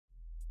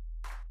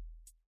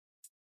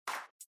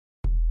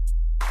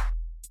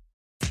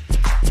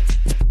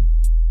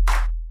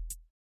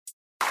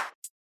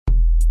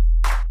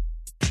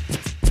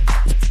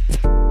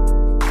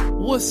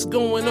What's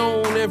going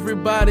on,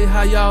 everybody?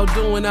 How y'all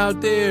doing out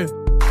there?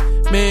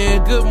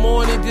 Man, good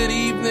morning, good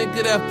evening,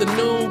 good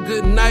afternoon,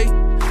 good night.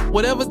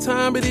 Whatever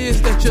time it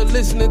is that you're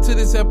listening to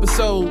this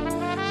episode,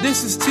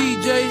 this is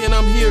TJ, and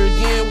I'm here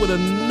again with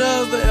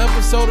another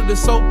episode of the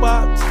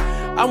Soapbox.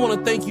 I want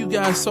to thank you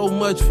guys so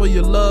much for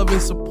your love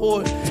and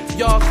support.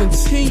 Y'all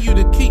continue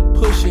to keep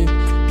pushing,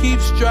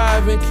 keep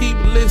striving, keep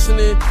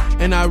listening,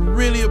 and I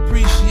really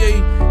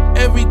appreciate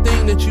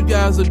everything that you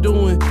guys are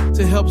doing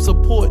to help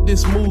support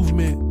this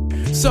movement.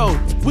 So,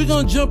 we're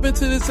going to jump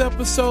into this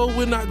episode.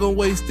 We're not going to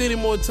waste any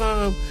more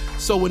time.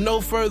 So, with no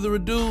further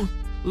ado,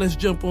 let's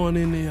jump on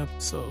in the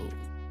episode.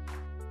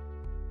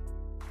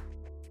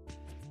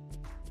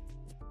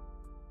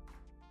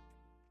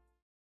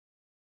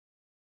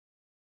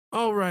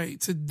 All right,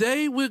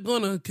 today we're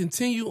going to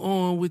continue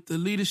on with the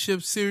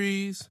leadership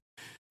series.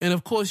 And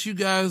of course, you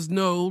guys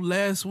know,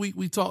 last week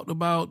we talked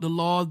about the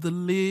law of the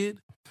lid.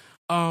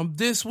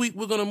 This week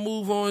we're going to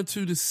move on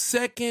to the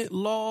second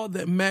law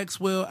that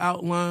Maxwell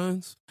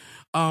outlines.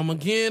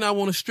 Again, I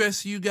want to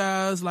stress to you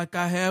guys, like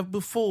I have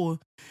before,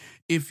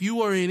 if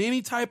you are in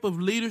any type of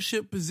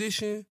leadership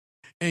position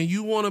and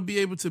you want to be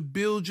able to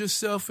build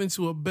yourself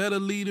into a better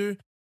leader,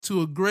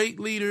 to a great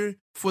leader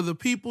for the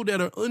people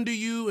that are under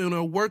you and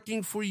are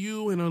working for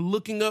you and are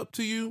looking up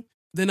to you,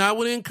 then I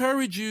would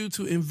encourage you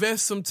to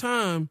invest some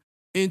time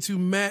into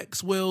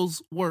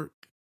Maxwell's work.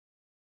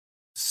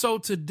 So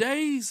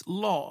today's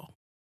law,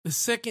 the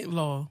second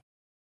law,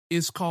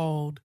 is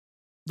called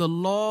the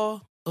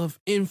law of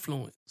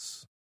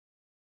influence.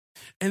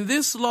 And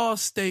this law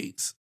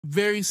states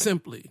very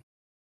simply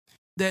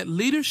that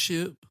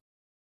leadership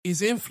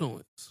is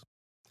influence,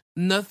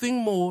 nothing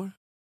more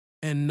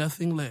and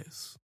nothing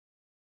less.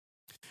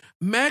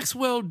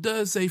 Maxwell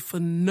does a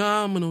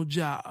phenomenal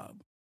job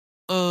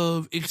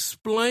of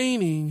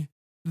explaining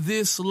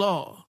this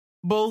law,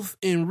 both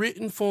in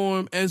written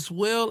form as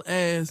well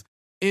as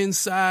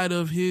inside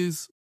of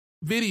his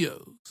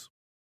videos.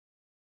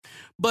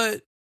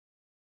 But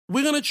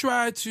we're going to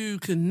try to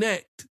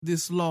connect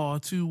this law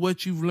to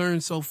what you've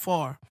learned so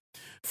far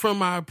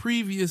from our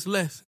previous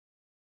lesson.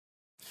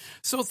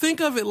 So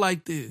think of it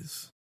like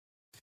this.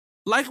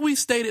 Like we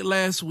stated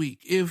last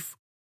week, if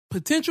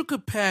potential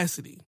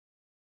capacity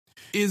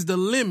is the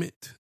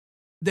limit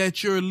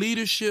that your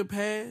leadership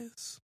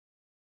has,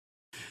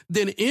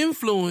 then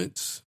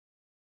influence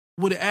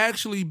would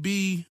actually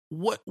be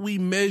what we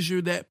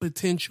measure that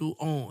potential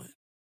on.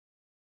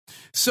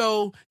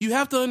 So you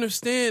have to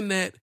understand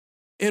that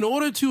in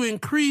order to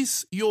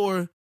increase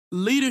your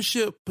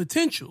leadership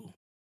potential,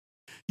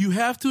 you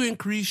have to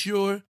increase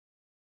your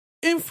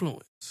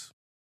influence.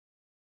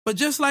 But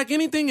just like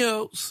anything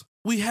else,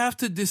 we have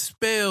to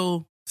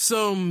dispel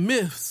some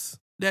myths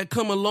that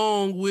come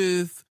along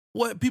with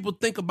what people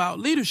think about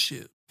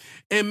leadership.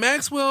 And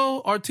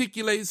Maxwell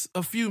articulates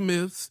a few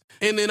myths,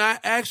 and then I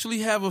actually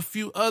have a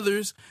few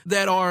others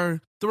that are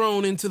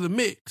thrown into the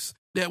mix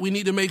that we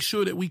need to make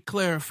sure that we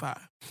clarify.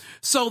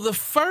 So the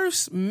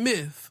first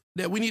myth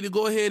that we need to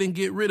go ahead and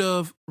get rid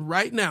of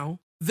right now,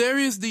 there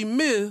is the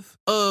myth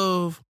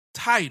of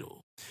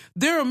title.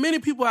 There are many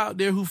people out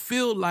there who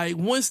feel like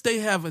once they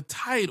have a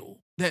title,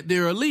 that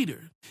they're a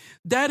leader.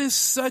 That is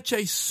such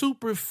a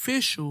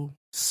superficial,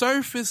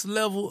 surface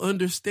level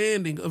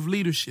understanding of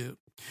leadership.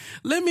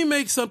 Let me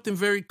make something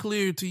very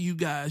clear to you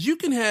guys. You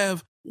can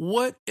have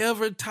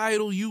whatever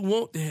title you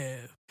want to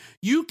have.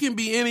 You can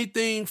be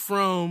anything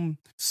from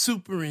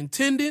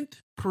superintendent,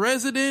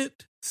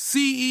 president,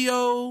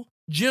 CEO,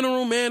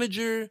 general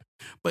manager.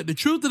 But the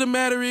truth of the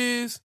matter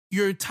is,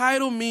 your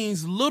title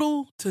means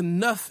little to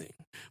nothing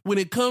when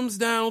it comes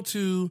down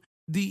to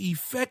the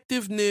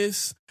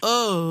effectiveness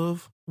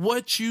of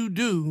what you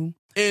do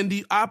and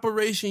the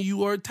operation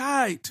you are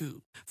tied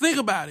to. Think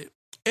about it.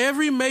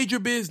 Every major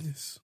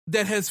business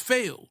that has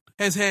failed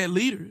has had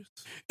leaders.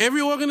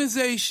 Every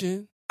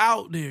organization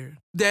out there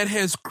that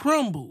has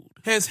crumbled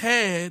has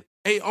had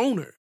a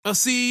owner, a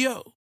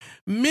CEO.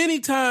 Many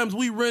times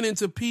we run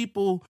into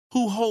people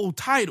who hold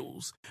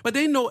titles, but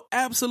they know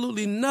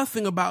absolutely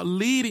nothing about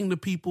leading the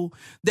people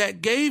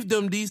that gave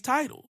them these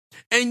titles.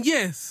 And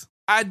yes,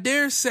 I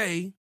dare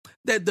say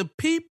that the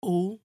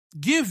people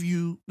give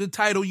you the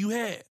title you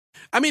have.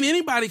 I mean,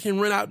 anybody can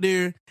run out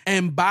there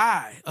and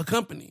buy a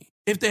company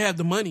if they have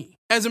the money.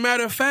 As a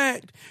matter of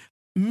fact,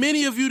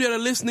 many of you that are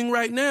listening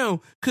right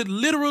now could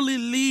literally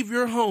leave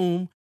your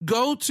home,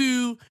 go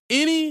to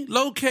any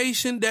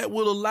location that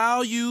will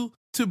allow you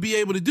to be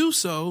able to do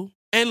so,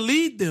 and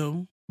lead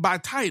them by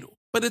title.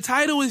 But the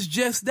title is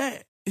just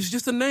that. It's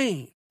just a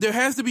name. There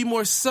has to be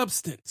more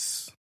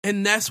substance.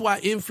 And that's why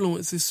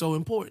influence is so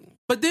important.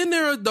 But then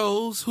there are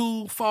those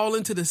who fall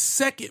into the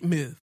second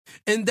myth,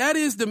 and that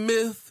is the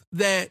myth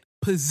that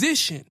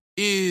position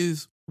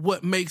is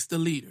what makes the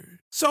leader.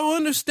 So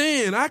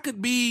understand, I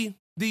could be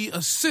the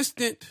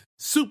assistant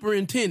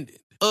superintendent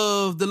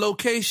of the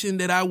location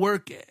that I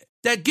work at.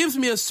 That gives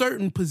me a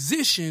certain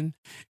position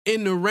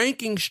in the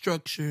ranking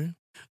structure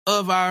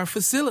of our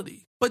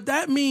facility. But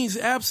that means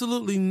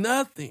absolutely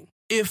nothing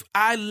if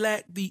I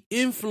lack the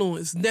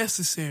influence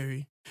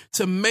necessary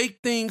to make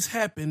things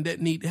happen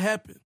that need to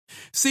happen.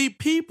 See,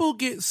 people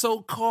get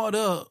so caught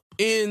up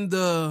in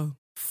the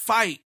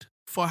fight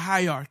for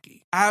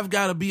hierarchy. I've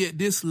got to be at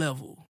this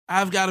level.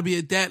 I've got to be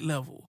at that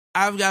level.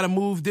 I've got to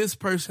move this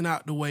person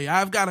out the way.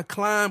 I've got to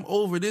climb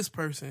over this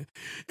person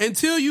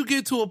until you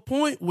get to a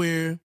point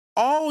where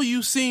all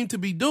you seem to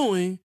be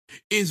doing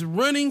is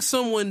running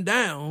someone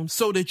down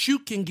so that you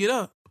can get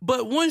up.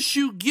 But once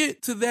you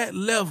get to that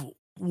level,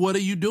 what are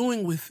you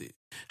doing with it?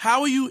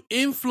 How are you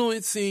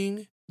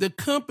influencing the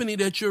company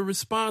that you're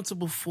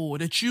responsible for,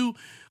 that you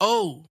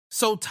owe?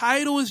 So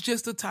title is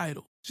just a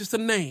title, just a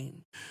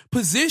name.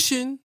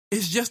 Position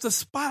is just a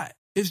spot.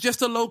 It's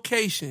just a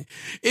location.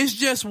 It's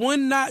just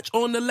one notch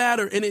on the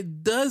ladder, and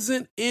it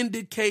doesn't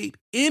indicate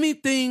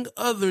anything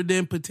other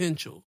than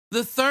potential.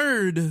 The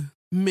third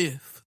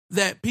myth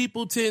that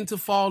people tend to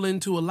fall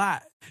into a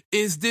lot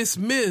is this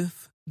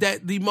myth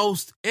that the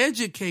most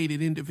educated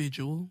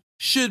individual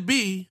should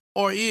be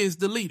or is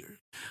the leader.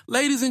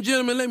 Ladies and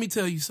gentlemen, let me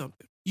tell you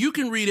something. You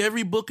can read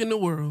every book in the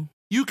world.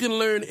 You can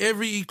learn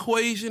every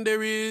equation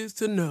there is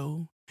to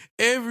know,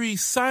 every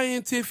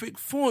scientific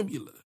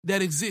formula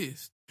that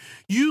exists.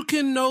 You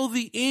can know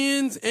the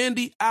ins and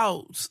the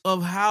outs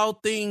of how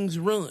things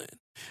run.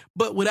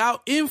 But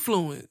without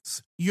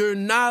influence, your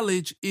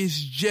knowledge is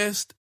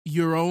just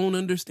your own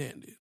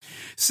understanding.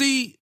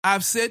 See,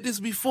 I've said this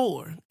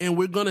before, and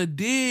we're going to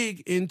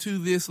dig into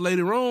this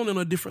later on in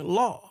a different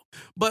law.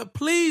 But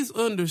please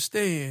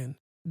understand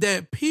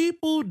that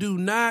people do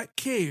not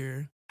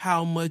care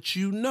how much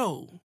you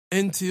know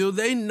until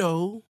they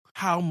know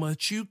how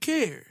much you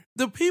care.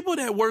 The people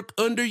that work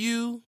under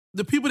you,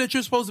 the people that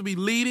you're supposed to be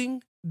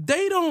leading,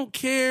 they don't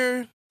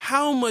care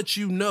how much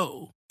you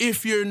know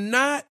if you're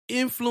not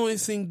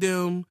influencing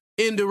them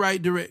in the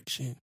right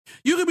direction.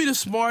 You could be the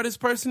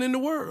smartest person in the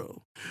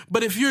world,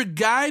 but if you're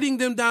guiding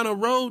them down a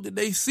road that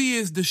they see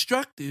as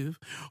destructive,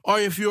 or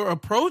if you're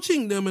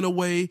approaching them in a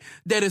way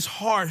that is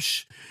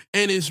harsh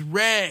and is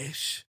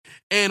rash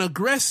and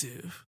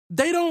aggressive,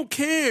 they don't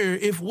care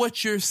if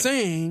what you're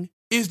saying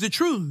is the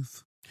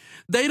truth.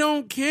 They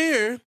don't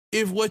care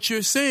if what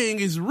you're saying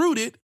is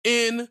rooted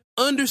in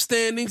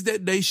understandings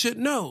that they should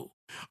know.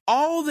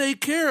 All they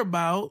care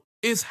about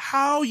is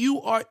how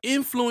you are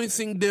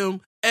influencing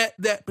them at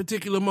that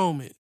particular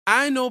moment.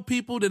 I know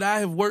people that I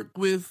have worked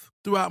with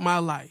throughout my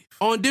life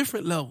on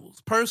different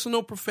levels,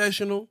 personal,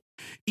 professional,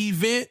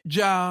 event,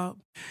 job,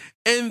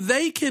 and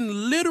they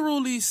can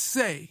literally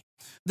say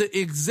the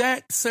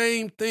exact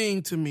same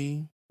thing to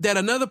me that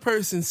another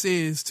person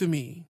says to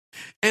me.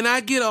 And I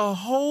get a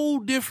whole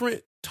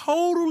different,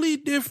 totally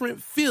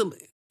different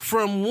feeling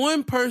from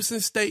one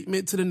person's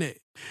statement to the next.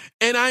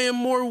 And I am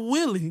more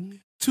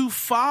willing to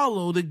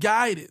follow the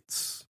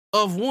guidance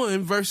of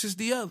one versus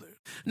the other.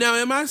 Now,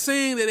 am I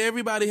saying that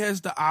everybody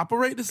has to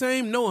operate the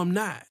same? No, I'm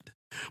not.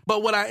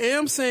 But what I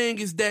am saying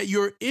is that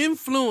your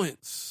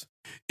influence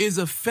is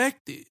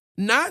affected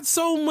not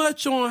so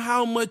much on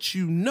how much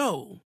you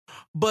know,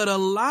 but a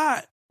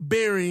lot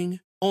bearing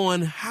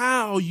on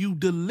how you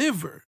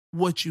deliver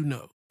what you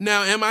know.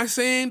 Now, am I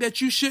saying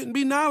that you shouldn't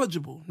be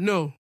knowledgeable?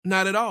 No,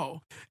 not at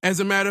all. As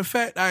a matter of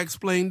fact, I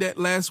explained that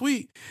last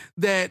week,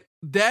 that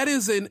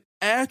is an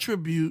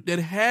attribute that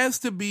has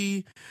to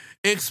be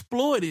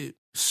exploited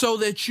so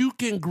that you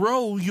can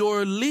grow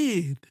your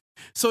lid,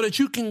 so that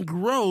you can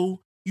grow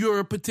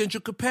your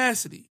potential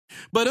capacity.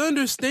 But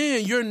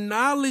understand, your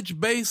knowledge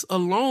base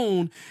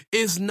alone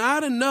is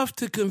not enough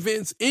to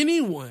convince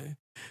anyone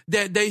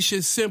that they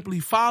should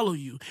simply follow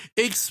you,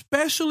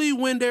 especially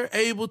when they're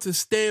able to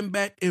stand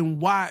back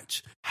and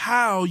watch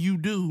how you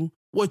do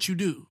what you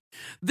do.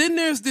 Then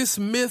there's this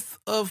myth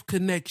of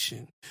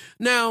connection.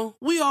 Now,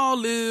 we all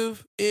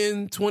live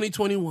in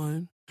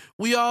 2021.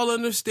 We all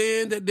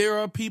understand that there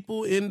are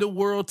people in the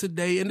world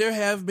today, and there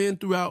have been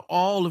throughout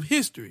all of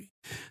history,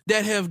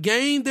 that have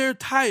gained their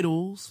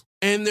titles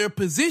and their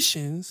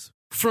positions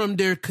from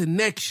their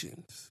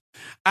connections.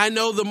 I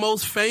know the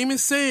most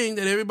famous saying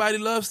that everybody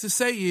loves to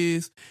say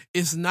is,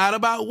 it's not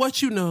about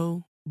what you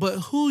know, but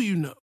who you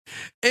know.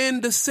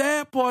 And the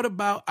sad part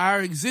about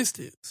our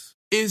existence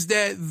is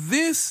that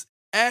this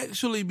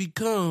actually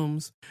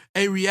becomes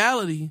a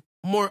reality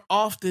more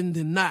often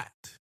than not.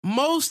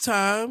 Most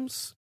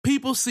times,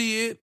 people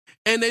see it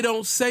and they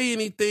don't say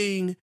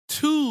anything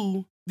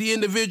to the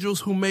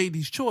individuals who made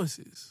these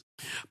choices.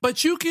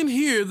 But you can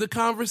hear the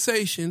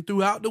conversation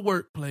throughout the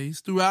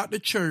workplace, throughout the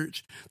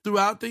church,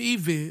 throughout the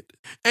event,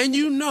 and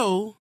you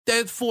know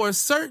that for a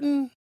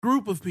certain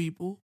group of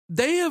people,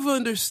 they have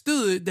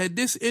understood that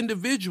this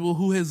individual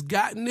who has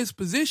gotten this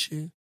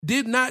position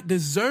did not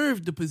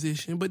deserve the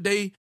position, but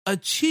they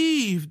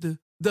achieved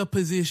the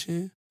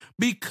position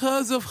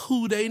because of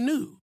who they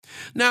knew.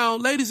 Now,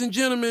 ladies and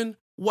gentlemen,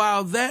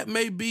 while that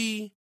may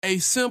be a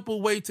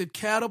simple way to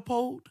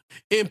catapult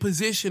in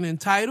position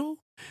and title,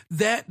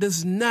 that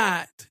does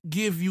not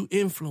give you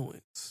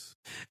influence.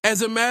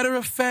 As a matter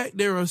of fact,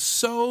 there are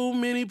so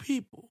many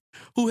people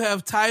who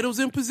have titles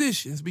and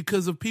positions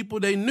because of people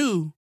they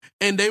knew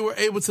and they were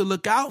able to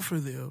look out for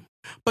them,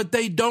 but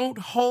they don't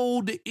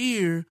hold the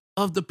ear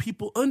of the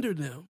people under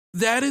them.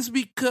 That is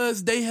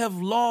because they have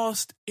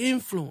lost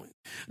influence.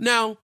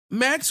 Now,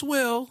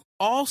 Maxwell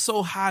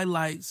also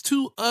highlights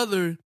two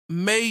other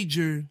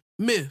major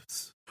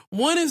myths.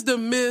 One is the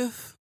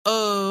myth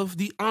of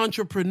the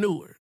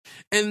entrepreneur.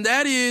 And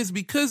that is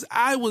because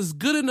I was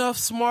good enough,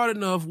 smart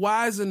enough,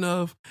 wise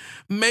enough,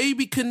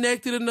 maybe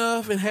connected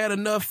enough, and had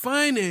enough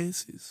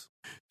finances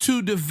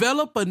to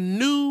develop a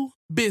new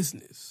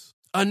business,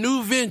 a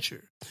new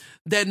venture,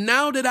 that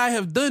now that I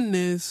have done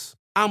this,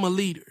 I'm a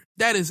leader.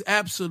 That is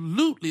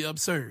absolutely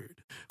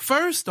absurd.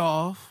 First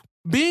off,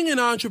 being an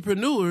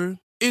entrepreneur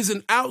is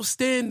an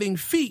outstanding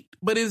feat,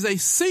 but is a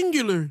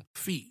singular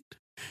feat.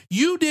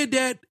 You did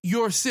that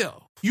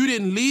yourself. You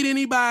didn't lead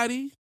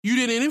anybody. You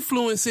didn't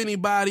influence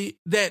anybody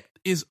that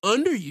is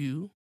under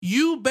you.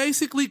 You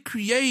basically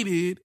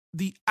created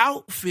the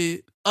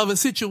outfit of a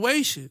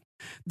situation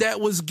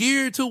that was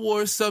geared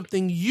towards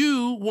something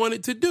you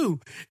wanted to do.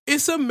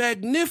 It's a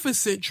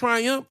magnificent,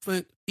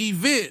 triumphant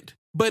event,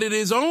 but it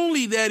is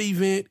only that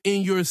event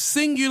in your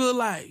singular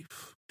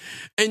life.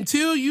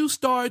 Until you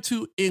start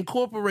to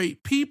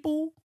incorporate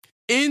people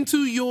into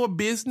your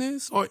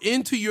business or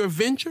into your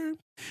venture,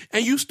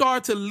 and you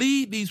start to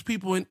lead these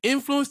people and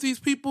influence these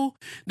people,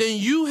 then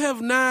you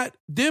have not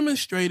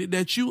demonstrated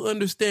that you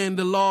understand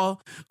the law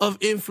of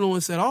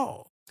influence at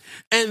all.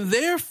 And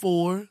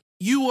therefore,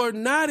 you are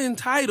not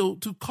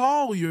entitled to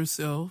call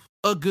yourself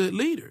a good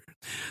leader.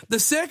 The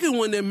second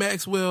one that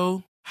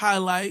Maxwell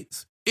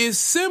highlights is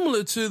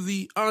similar to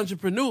the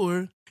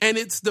entrepreneur, and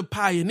it's the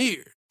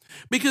pioneer.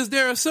 Because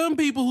there are some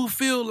people who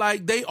feel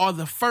like they are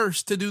the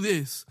first to do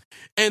this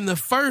and the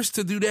first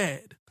to do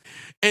that.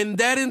 And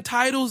that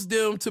entitles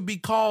them to be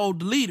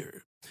called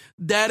leader.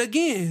 That,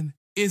 again,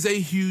 is a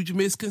huge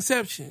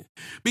misconception.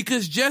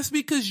 Because just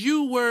because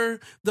you were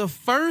the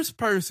first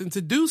person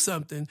to do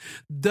something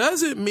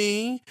doesn't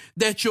mean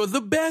that you're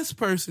the best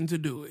person to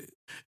do it.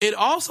 It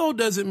also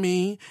doesn't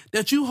mean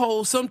that you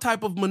hold some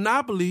type of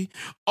monopoly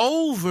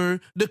over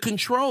the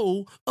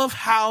control of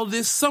how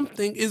this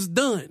something is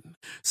done.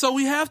 So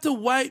we have to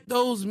wipe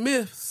those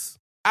myths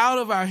out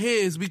of our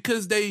heads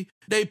because they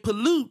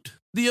pollute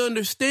the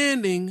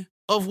understanding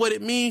of what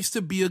it means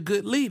to be a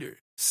good leader.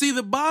 See,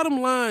 the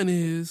bottom line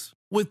is,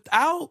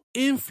 without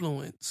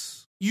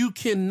influence, you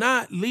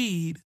cannot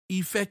lead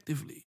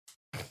effectively.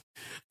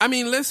 I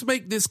mean, let's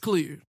make this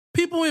clear.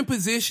 People in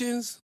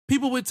positions,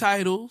 people with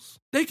titles,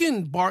 they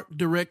can bark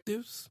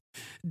directives.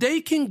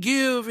 They can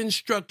give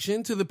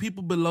instruction to the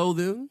people below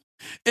them.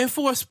 And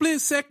for a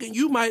split second,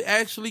 you might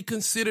actually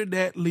consider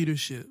that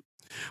leadership.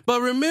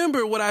 But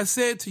remember what I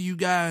said to you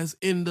guys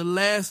in the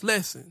last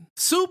lesson.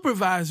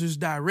 Supervisors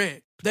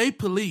direct, they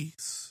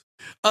police.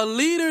 A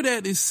leader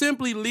that is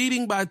simply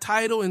leading by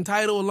title and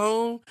title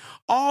alone,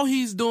 all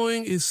he's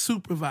doing is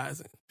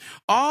supervising.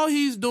 All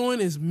he's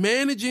doing is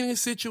managing a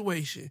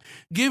situation,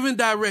 giving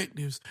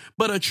directives.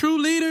 But a true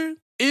leader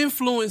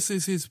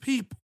influences his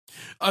people.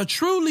 A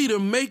true leader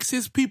makes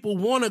his people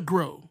want to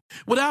grow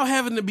without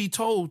having to be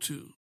told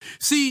to.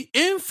 See,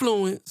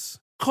 influence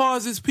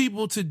causes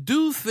people to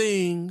do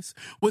things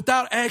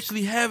without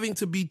actually having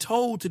to be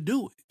told to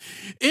do it.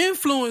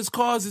 Influence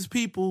causes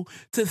people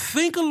to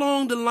think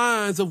along the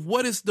lines of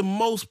what is the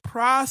most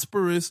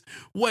prosperous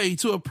way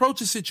to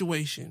approach a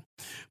situation,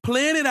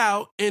 plan it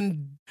out,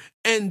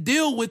 and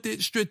deal with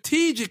it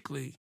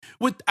strategically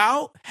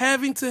without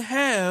having to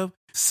have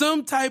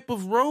some type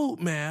of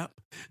roadmap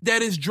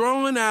that is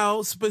drawn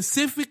out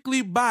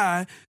specifically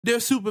by their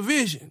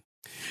supervision.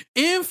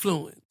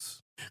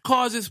 Influence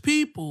causes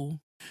people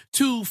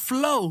to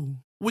flow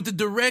with the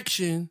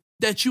direction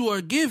that you are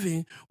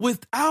giving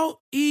without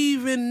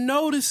even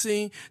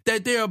noticing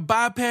that they are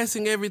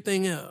bypassing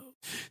everything else.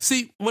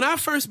 See, when I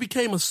first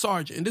became a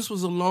sergeant, and this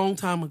was a long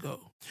time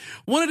ago,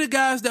 one of the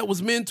guys that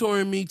was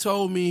mentoring me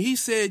told me, he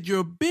said,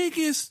 your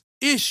biggest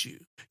issue,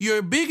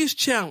 your biggest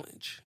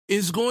challenge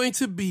is going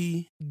to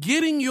be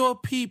getting your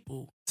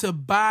people to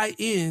buy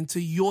into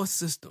your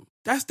system.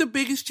 That's the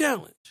biggest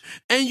challenge.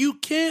 And you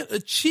can't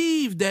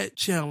achieve that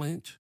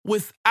challenge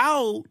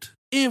without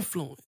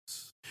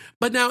influence.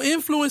 But now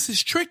influence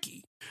is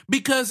tricky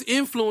because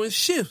influence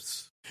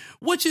shifts,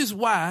 which is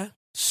why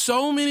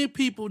so many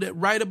people that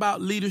write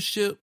about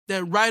leadership,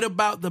 that write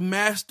about the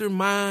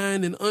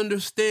mastermind and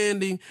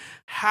understanding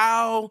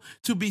how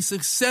to be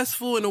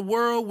successful in a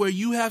world where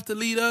you have to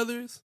lead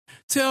others,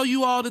 tell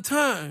you all the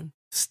time,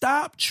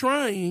 stop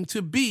trying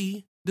to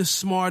be the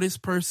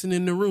smartest person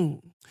in the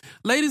room.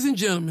 Ladies and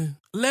gentlemen,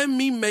 let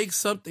me make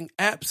something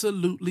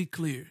absolutely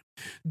clear.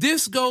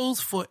 This goes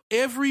for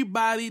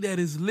everybody that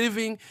is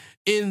living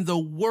in the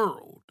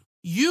world.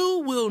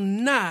 You will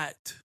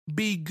not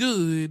be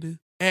good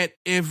at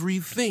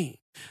everything.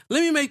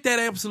 Let me make that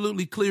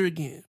absolutely clear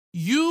again.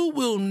 You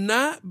will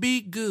not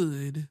be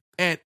good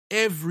at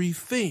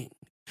everything.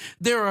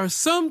 There are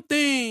some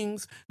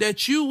things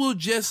that you will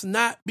just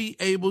not be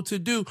able to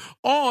do,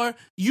 or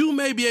you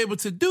may be able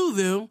to do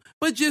them,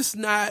 but just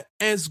not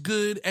as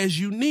good as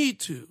you need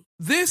to.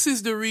 This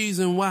is the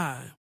reason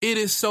why it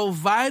is so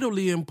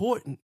vitally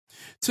important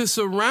to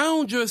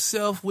surround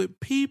yourself with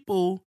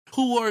people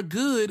who are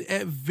good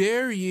at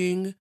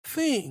varying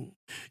things.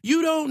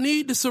 You don't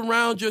need to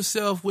surround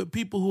yourself with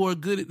people who are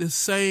good at the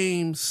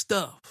same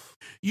stuff.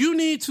 You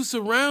need to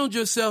surround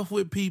yourself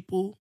with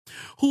people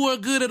who are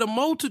good at a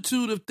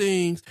multitude of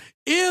things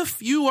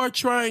if you are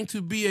trying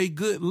to be a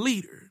good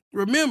leader.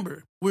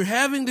 Remember, we're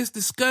having this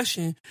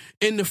discussion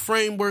in the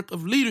framework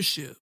of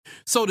leadership.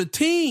 So the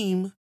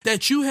team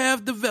that you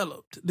have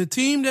developed, the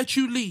team that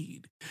you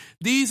lead,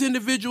 these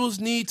individuals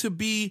need to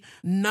be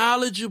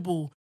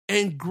knowledgeable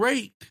and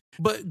great,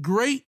 but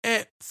great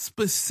at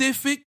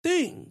specific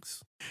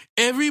things.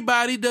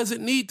 Everybody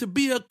doesn't need to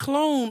be a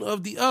clone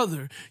of the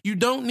other. You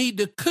don't need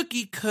to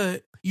cookie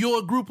cut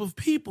your group of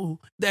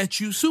people that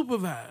you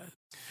supervise.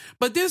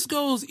 But this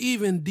goes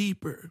even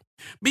deeper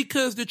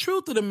because the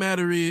truth of the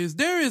matter is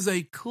there is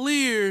a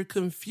clear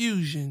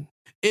confusion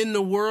in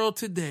the world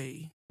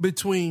today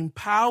between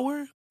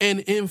power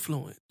and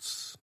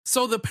influence.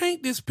 So to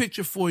paint this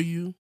picture for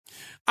you,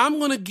 I'm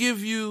going to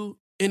give you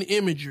an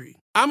imagery.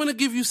 I'm going to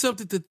give you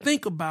something to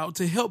think about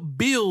to help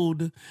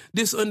build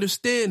this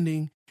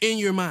understanding in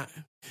your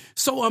mind.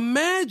 So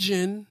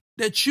imagine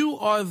that you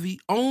are the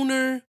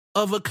owner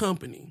of a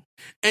company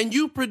and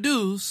you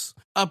produce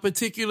a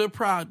particular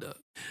product.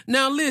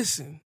 Now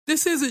listen,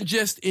 this isn't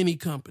just any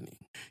company.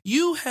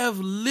 You have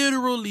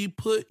literally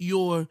put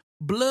your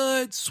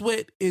blood,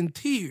 sweat, and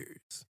tears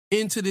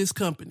into this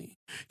company.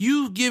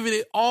 You've given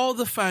it all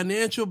the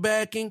financial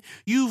backing.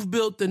 You've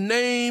built the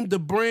name, the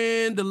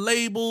brand, the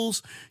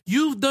labels.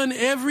 You've done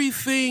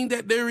everything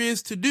that there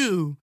is to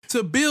do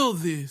to build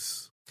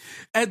this.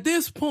 At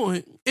this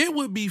point, it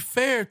would be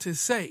fair to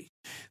say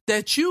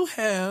that you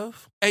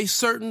have a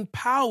certain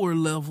power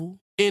level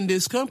in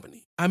this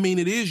company. I mean,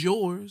 it is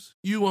yours.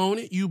 You own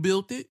it. You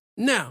built it.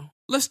 Now,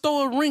 let's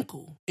throw a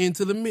wrinkle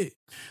into the mix.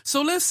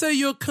 So let's say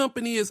your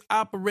company is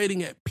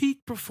operating at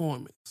peak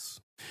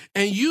performance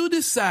and you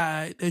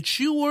decide that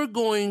you are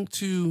going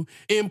to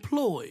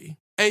employ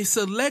a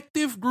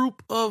selective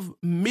group of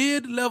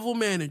mid-level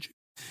managers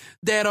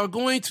that are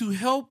going to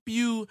help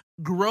you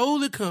grow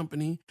the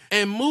company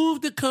and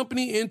move the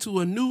company into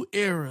a new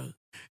era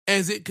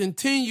as it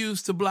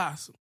continues to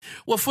blossom.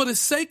 Well, for the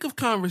sake of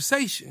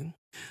conversation,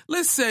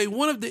 let's say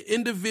one of the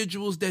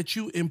individuals that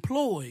you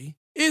employ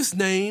is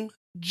named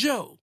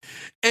Joe.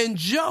 And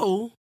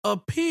Joe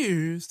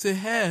appears to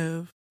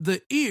have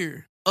the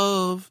ear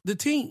of the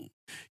team.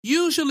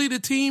 Usually the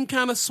team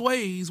kind of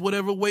sways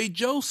whatever way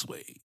Joe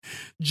sways.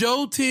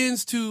 Joe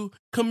tends to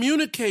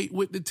communicate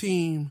with the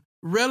team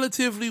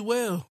relatively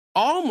well,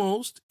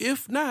 almost,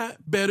 if not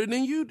better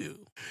than you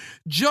do.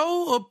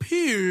 Joe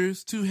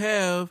appears to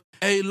have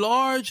a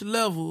large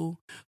level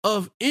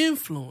of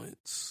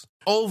influence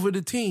over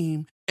the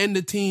team and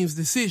the team's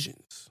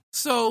decisions.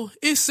 So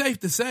it's safe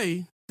to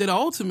say that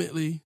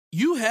ultimately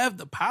you have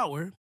the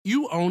power,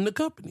 you own the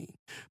company,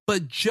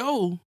 but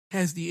Joe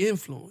has the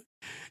influence.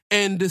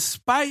 And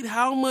despite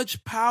how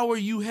much power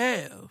you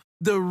have,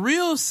 the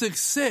real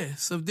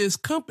success of this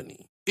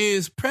company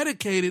is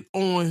predicated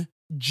on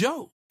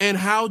Joe and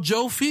how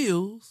Joe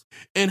feels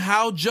and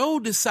how Joe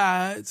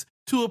decides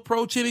to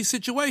approach any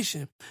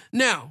situation.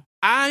 Now,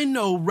 I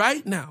know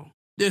right now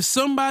there's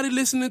somebody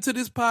listening to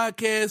this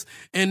podcast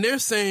and they're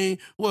saying,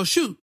 well,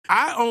 shoot,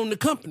 I own the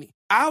company.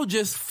 I'll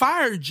just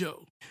fire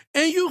Joe.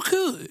 And you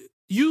could.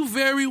 You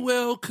very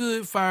well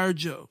could fire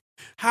Joe.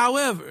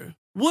 However,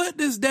 what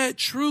does that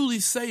truly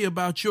say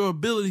about your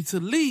ability to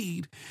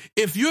lead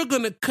if you're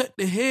going to cut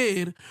the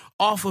head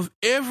off of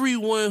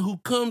everyone who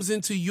comes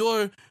into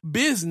your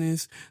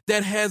business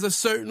that has a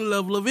certain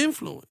level of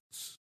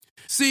influence?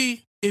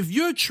 See, if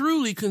you're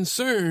truly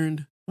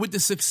concerned with the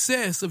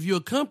success of your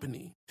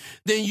company,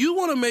 then you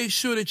want to make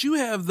sure that you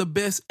have the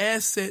best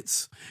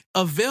assets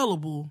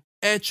available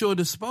at your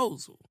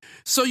disposal.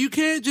 So you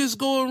can't just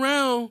go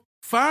around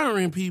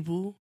firing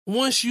people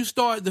once you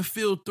start to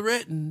feel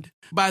threatened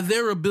by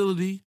their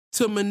ability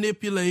to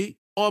manipulate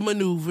or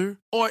maneuver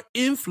or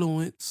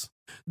influence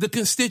the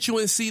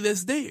constituency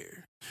that's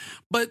there.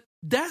 But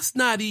that's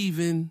not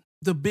even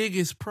the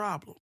biggest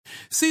problem.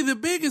 See, the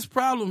biggest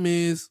problem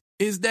is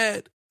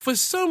that for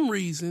some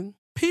reason,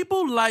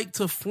 people like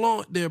to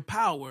flaunt their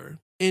power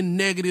in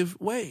negative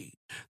ways.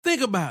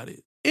 Think about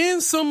it.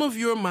 In some of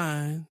your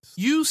minds,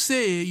 you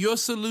said your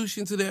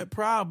solution to that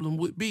problem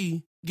would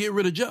be get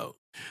rid of Joe.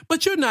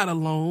 But you're not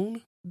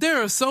alone.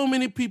 There are so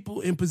many people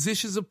in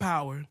positions of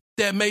power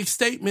that make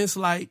statements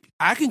like,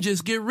 I can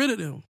just get rid of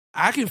them.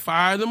 I can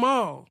fire them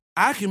all.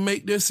 I can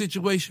make their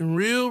situation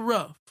real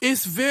rough.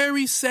 It's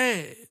very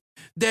sad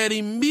that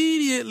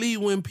immediately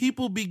when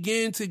people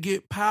begin to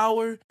get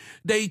power,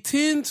 they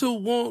tend to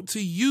want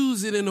to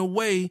use it in a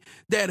way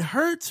that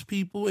hurts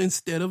people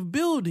instead of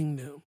building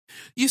them.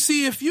 You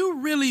see, if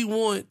you really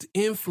want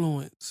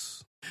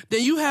influence,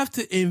 then you have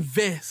to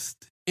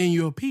invest in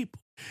your people.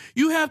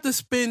 You have to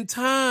spend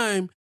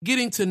time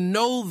getting to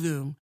know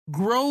them,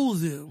 grow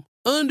them,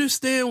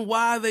 understand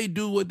why they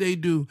do what they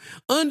do,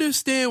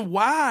 understand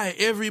why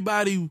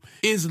everybody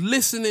is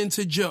listening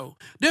to Joe.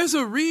 There's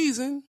a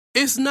reason.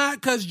 It's not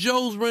because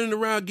Joe's running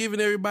around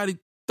giving everybody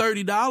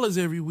 $30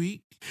 every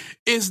week.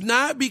 It's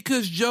not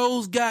because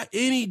Joe's got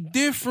any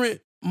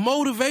different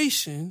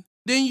motivation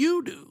than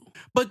you do,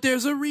 but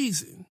there's a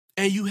reason,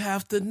 and you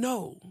have to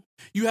know.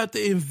 You have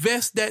to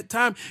invest that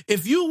time.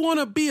 If you want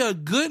to be a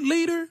good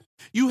leader,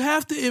 you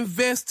have to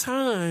invest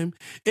time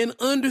in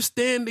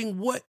understanding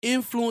what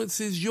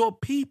influences your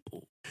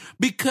people,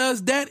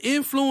 because that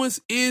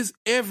influence is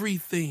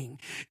everything.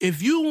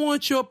 If you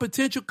want your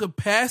potential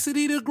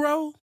capacity to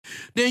grow,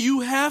 then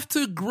you have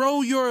to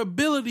grow your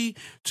ability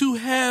to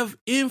have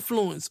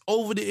influence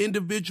over the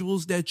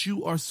individuals that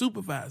you are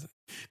supervising.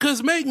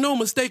 Because make no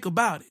mistake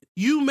about it,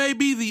 you may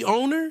be the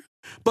owner,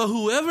 but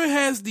whoever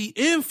has the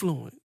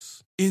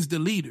influence is the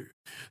leader.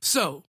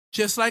 So,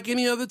 just like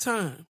any other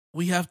time,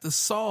 we have to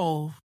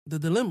solve the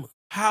dilemma.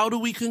 How do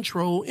we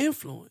control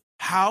influence?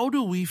 How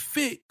do we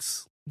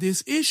fix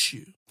this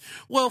issue?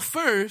 Well,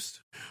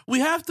 first, we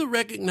have to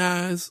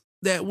recognize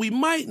that we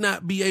might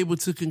not be able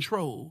to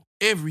control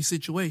every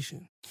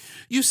situation.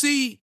 You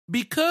see,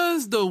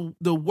 because the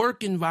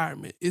work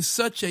environment is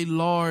such a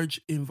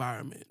large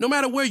environment, no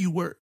matter where you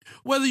work,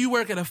 whether you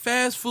work at a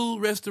fast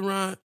food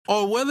restaurant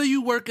or whether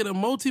you work at a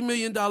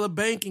multi-million-dollar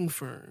banking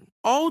firm,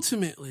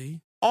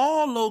 ultimately,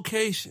 all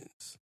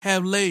locations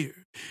have layers.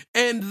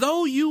 And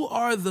though you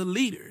are the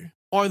leader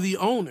or the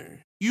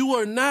owner, you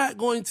are not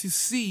going to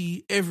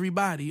see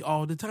everybody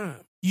all the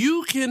time.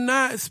 You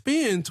cannot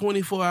spend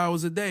 24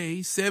 hours a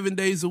day, 7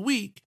 days a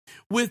week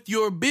with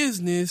your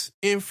business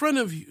in front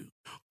of you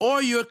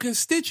or your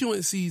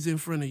constituencies in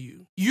front of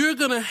you. You're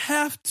going to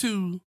have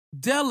to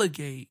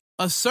delegate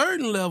a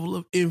certain level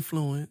of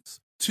influence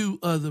to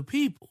other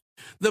people.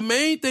 The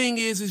main thing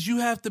is you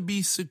have to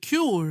be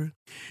secure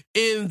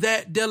in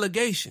that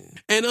delegation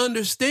and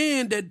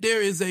understand that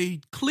there is a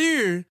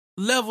clear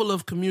level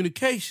of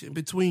communication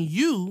between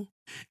you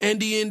and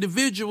the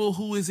individual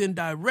who is in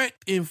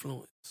direct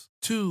influence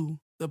to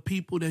the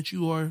people that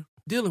you are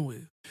dealing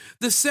with.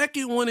 The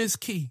second one is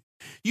key.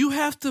 You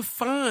have to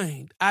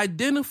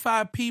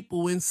identify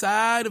people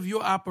inside of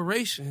your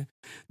operation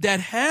that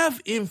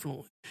have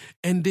influence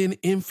and then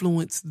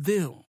influence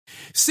them.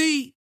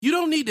 See, you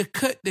don't need to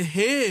cut the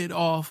head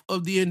off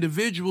of the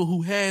individual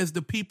who has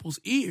the people's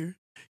ear.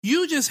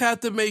 You just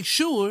have to make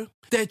sure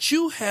that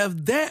you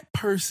have that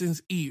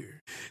person's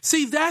ear.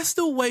 See, that's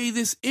the way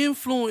this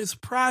influence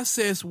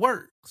process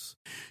works.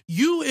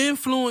 You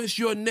influence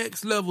your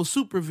next level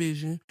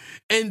supervision,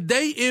 and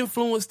they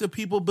influence the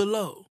people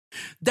below.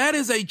 That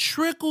is a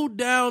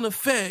trickle-down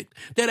effect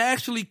that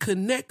actually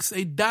connects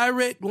a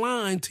direct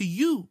line to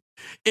you.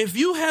 If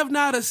you have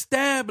not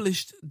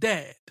established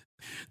that,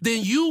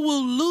 then you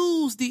will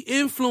lose the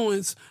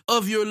influence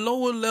of your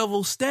lower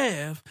level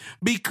staff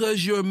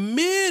because your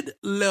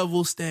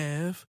mid-level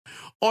staff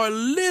are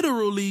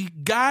literally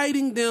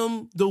guiding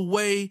them the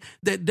way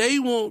that they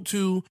want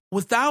to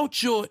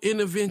without your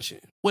intervention,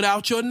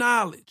 without your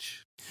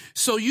knowledge.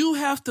 So you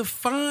have to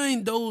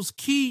find those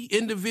key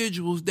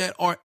individuals that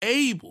are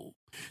able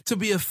to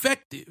be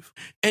effective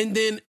and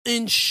then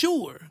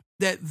ensure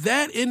that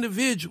that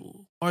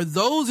individual or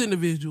those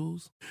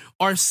individuals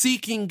are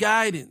seeking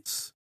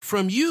guidance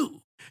from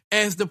you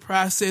as the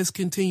process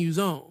continues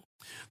on.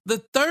 The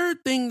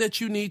third thing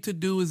that you need to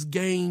do is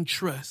gain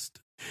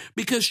trust,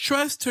 because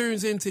trust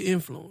turns into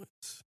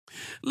influence.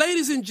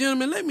 Ladies and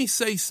gentlemen, let me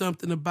say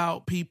something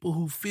about people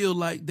who feel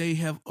like they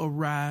have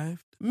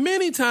arrived.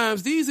 Many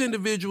times these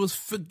individuals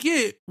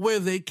forget where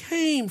they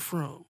came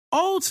from.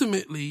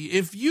 Ultimately,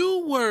 if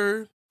you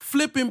were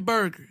flipping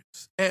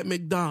burgers at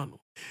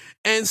McDonald's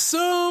and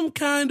some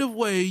kind of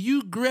way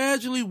you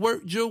gradually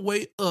worked your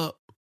way up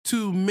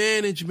to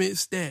management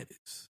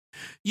status,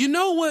 you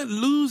know what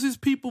loses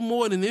people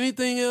more than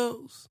anything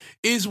else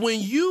is when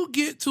you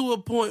get to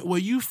a point where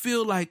you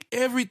feel like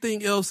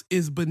everything else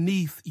is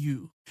beneath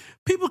you.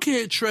 People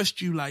can't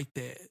trust you like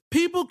that.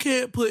 People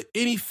can't put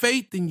any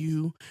faith in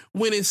you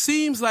when it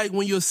seems like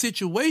when your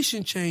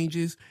situation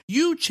changes,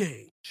 you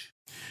change.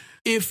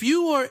 If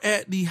you are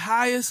at the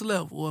highest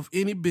level of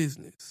any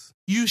business,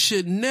 you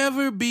should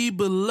never be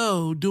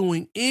below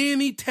doing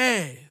any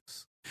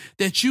tasks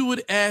that you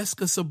would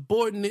ask a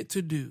subordinate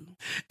to do.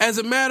 As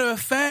a matter of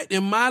fact,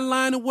 in my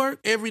line of work,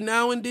 every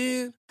now and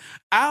then,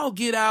 I'll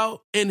get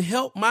out and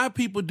help my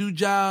people do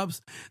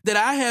jobs that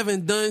I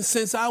haven't done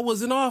since I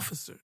was an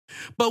officer.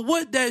 But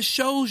what that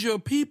shows your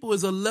people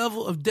is a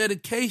level of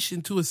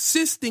dedication to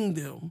assisting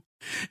them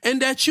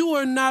and that you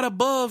are not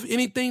above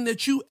anything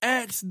that you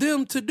ask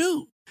them to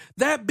do.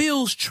 That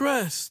builds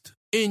trust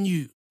in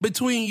you,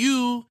 between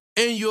you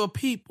and your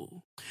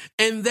people.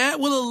 And that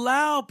will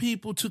allow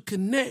people to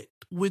connect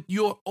with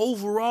your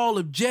overall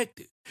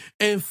objective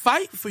and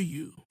fight for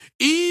you,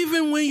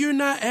 even when you're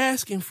not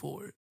asking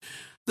for it.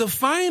 The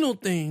final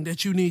thing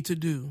that you need to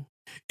do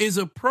is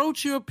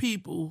approach your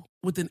people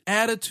with an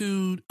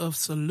attitude of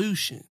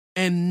solution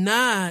and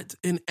not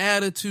an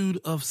attitude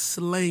of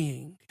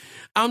slaying.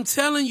 I'm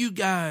telling you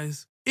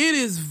guys, it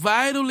is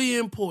vitally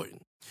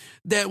important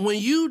that when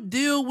you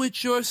deal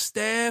with your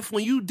staff,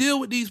 when you deal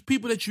with these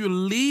people that you're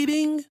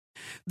leading,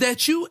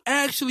 that you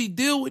actually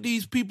deal with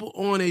these people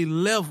on a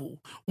level,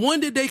 one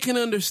that they can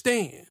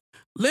understand.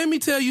 Let me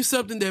tell you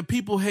something that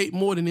people hate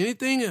more than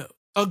anything else.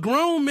 A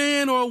grown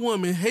man or a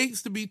woman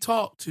hates to be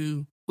talked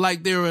to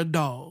like they're a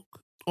dog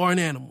or an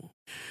animal.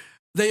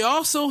 They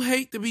also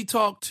hate to be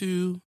talked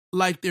to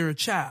like they're a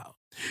child.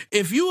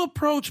 If you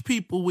approach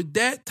people with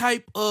that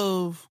type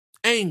of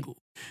angle,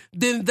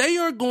 then they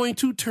are going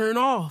to turn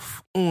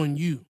off on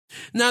you.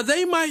 Now,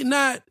 they might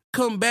not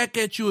come back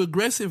at you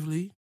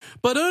aggressively,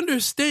 but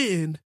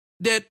understand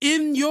that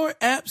in your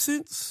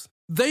absence,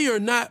 they are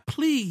not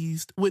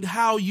pleased with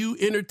how you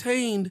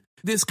entertained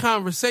this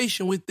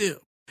conversation with them,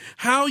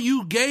 how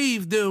you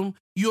gave them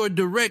your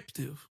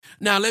directive.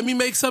 Now, let me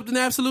make something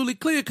absolutely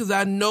clear, because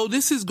I know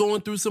this is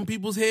going through some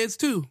people's heads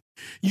too.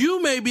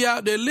 You may be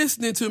out there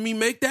listening to me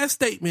make that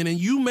statement, and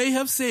you may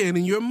have said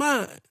in your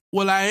mind,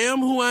 well, I am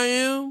who I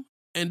am,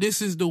 and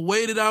this is the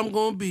way that I'm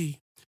going to be.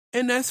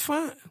 And that's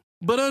fine.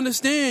 But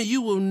understand,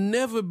 you will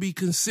never be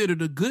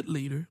considered a good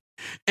leader,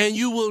 and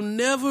you will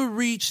never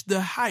reach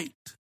the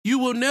height. You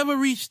will never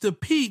reach the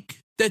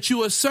peak that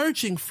you are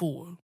searching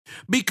for,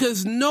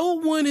 because no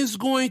one is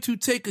going to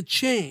take a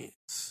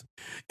chance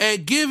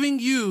at giving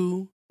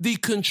you the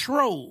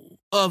control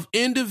of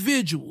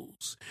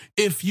individuals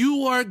if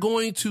you are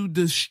going to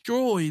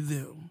destroy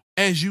them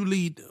as you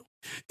lead them.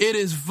 It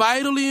is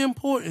vitally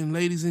important,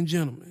 ladies and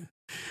gentlemen,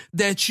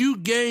 that you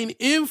gain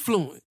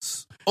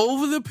influence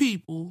over the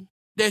people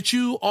that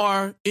you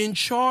are in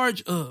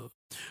charge of.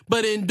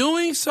 But in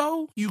doing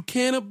so, you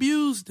can't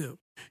abuse them.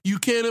 You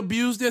can't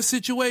abuse their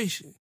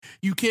situation.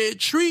 You can't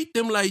treat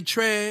them like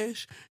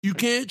trash. You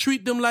can't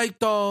treat them like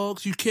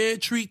dogs. You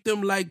can't treat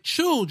them like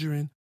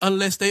children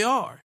unless they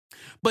are.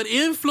 But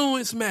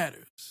influence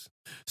matters.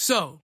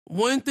 So,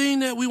 one thing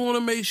that we want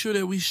to make sure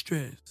that we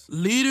stress,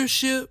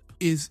 leadership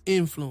is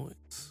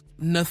influence.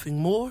 Nothing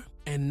more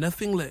and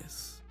nothing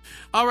less.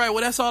 All right,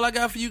 well, that's all I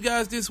got for you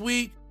guys this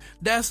week.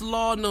 That's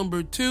law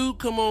number 2.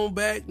 Come on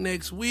back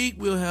next week.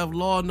 We'll have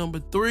law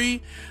number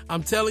 3.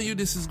 I'm telling you,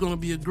 this is going to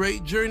be a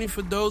great journey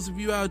for those of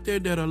you out there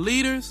that are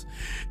leaders.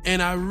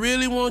 And I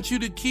really want you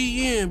to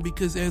key in,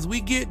 because as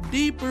we get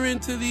deeper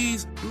into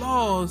these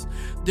laws,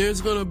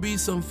 there's going to be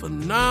some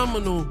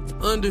phenomenal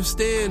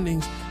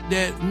understandings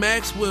that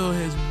Maxwell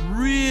has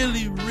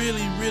really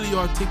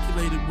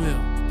articulated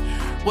well.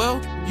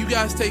 Well, you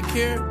guys take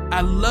care.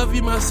 I love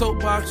you, my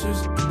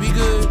soapboxers. Be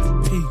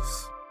good.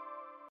 Peace.